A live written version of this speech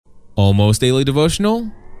Almost Daily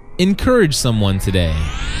Devotional. Encourage someone today.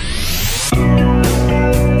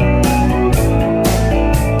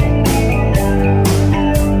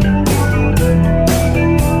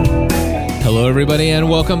 Hello, everybody, and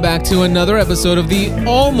welcome back to another episode of the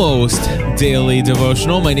Almost Daily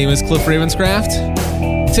Devotional. My name is Cliff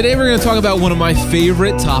Ravenscraft. Today, we're going to talk about one of my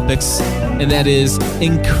favorite topics, and that is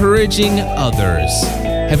encouraging others.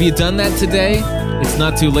 Have you done that today? It's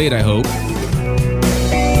not too late, I hope.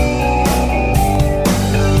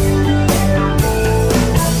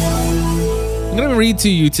 I'm going to read to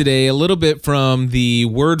you today a little bit from the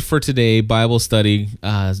Word for Today Bible study,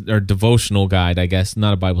 or devotional guide, I guess.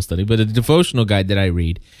 Not a Bible study, but a devotional guide that I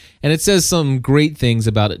read. And it says some great things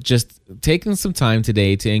about it, just taking some time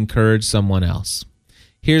today to encourage someone else.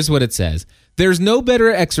 Here's what it says. There's no better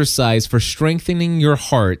exercise for strengthening your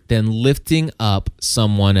heart than lifting up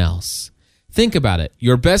someone else. Think about it.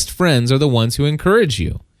 Your best friends are the ones who encourage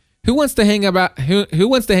you. Who wants to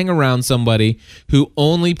hang around somebody who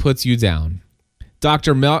only puts you down?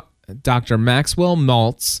 Dr. Maxwell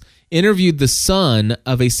Maltz interviewed the son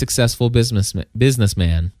of a successful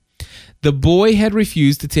businessman. The boy had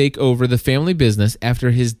refused to take over the family business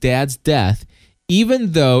after his dad's death,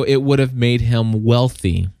 even though it would have made him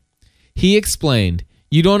wealthy. He explained,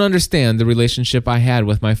 "You don't understand the relationship I had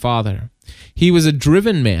with my father. He was a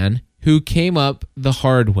driven man who came up the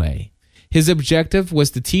hard way. His objective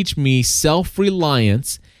was to teach me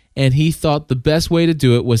self-reliance, and he thought the best way to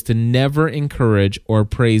do it was to never encourage or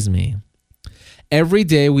praise me. Every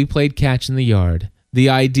day we played catch in the yard. The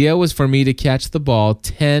idea was for me to catch the ball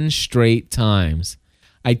 10 straight times.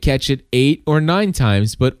 I'd catch it 8 or 9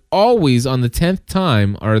 times, but always on the 10th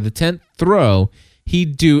time or the 10th throw,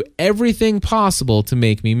 he'd do everything possible to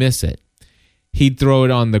make me miss it. He'd throw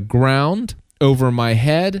it on the ground, over my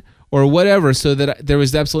head, or whatever, so that there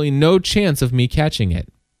was absolutely no chance of me catching it.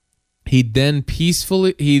 He then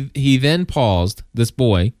paused, this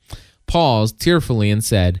boy, paused tearfully and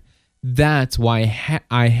said, 'That's why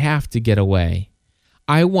I have to get away.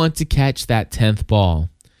 I want to catch that 10th ball.'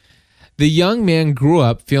 The young man grew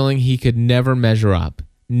up feeling he could never measure up,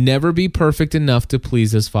 never be perfect enough to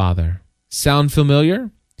please his father. Sound familiar?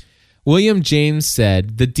 William James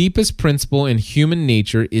said, 'The deepest principle in human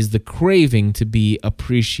nature is the craving to be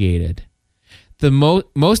appreciated.'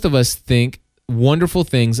 Most of us think wonderful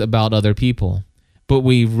things about other people, but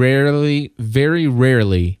we very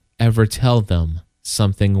rarely ever tell them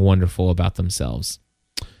something wonderful about themselves.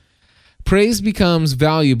 Praise becomes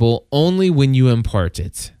valuable only when you impart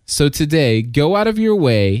it. So today, go out of your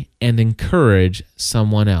way and encourage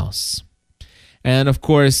someone else." And of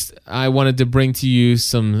course, I wanted to bring to you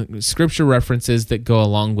some scripture references that go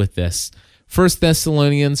along with this. 1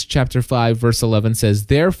 Thessalonians chapter 5, verse 11 says,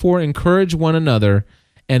 "Therefore encourage one another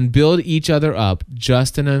and build each other up,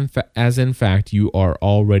 just as in fact you are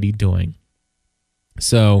already doing."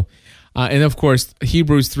 So, and of course,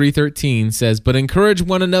 Hebrews 3:13 says, "But encourage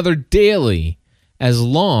one another daily, as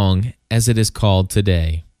long as it is called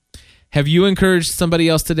today." Have you encouraged somebody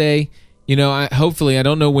else today? You know, hopefully, I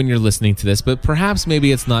don't know when you're listening to this, but perhaps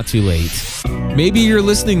maybe it's not too late. Maybe you're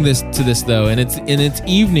listening to this though, and it's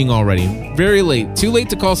evening already, very late, too late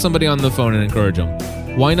to call somebody on the phone and encourage them.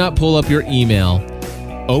 Why not pull up your email,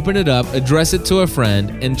 open it up, address it to a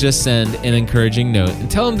friend, and just send an encouraging note and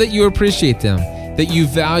tell them that you appreciate them, that you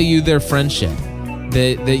value their friendship,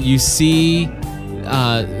 that you see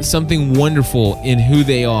something wonderful in who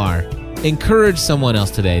they are. Encourage someone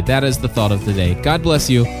else today. That is the thought of the day. God bless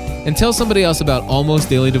you, and tell somebody else about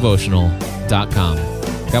almostdailydevotional.com.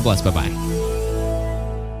 God bless. Bye-bye.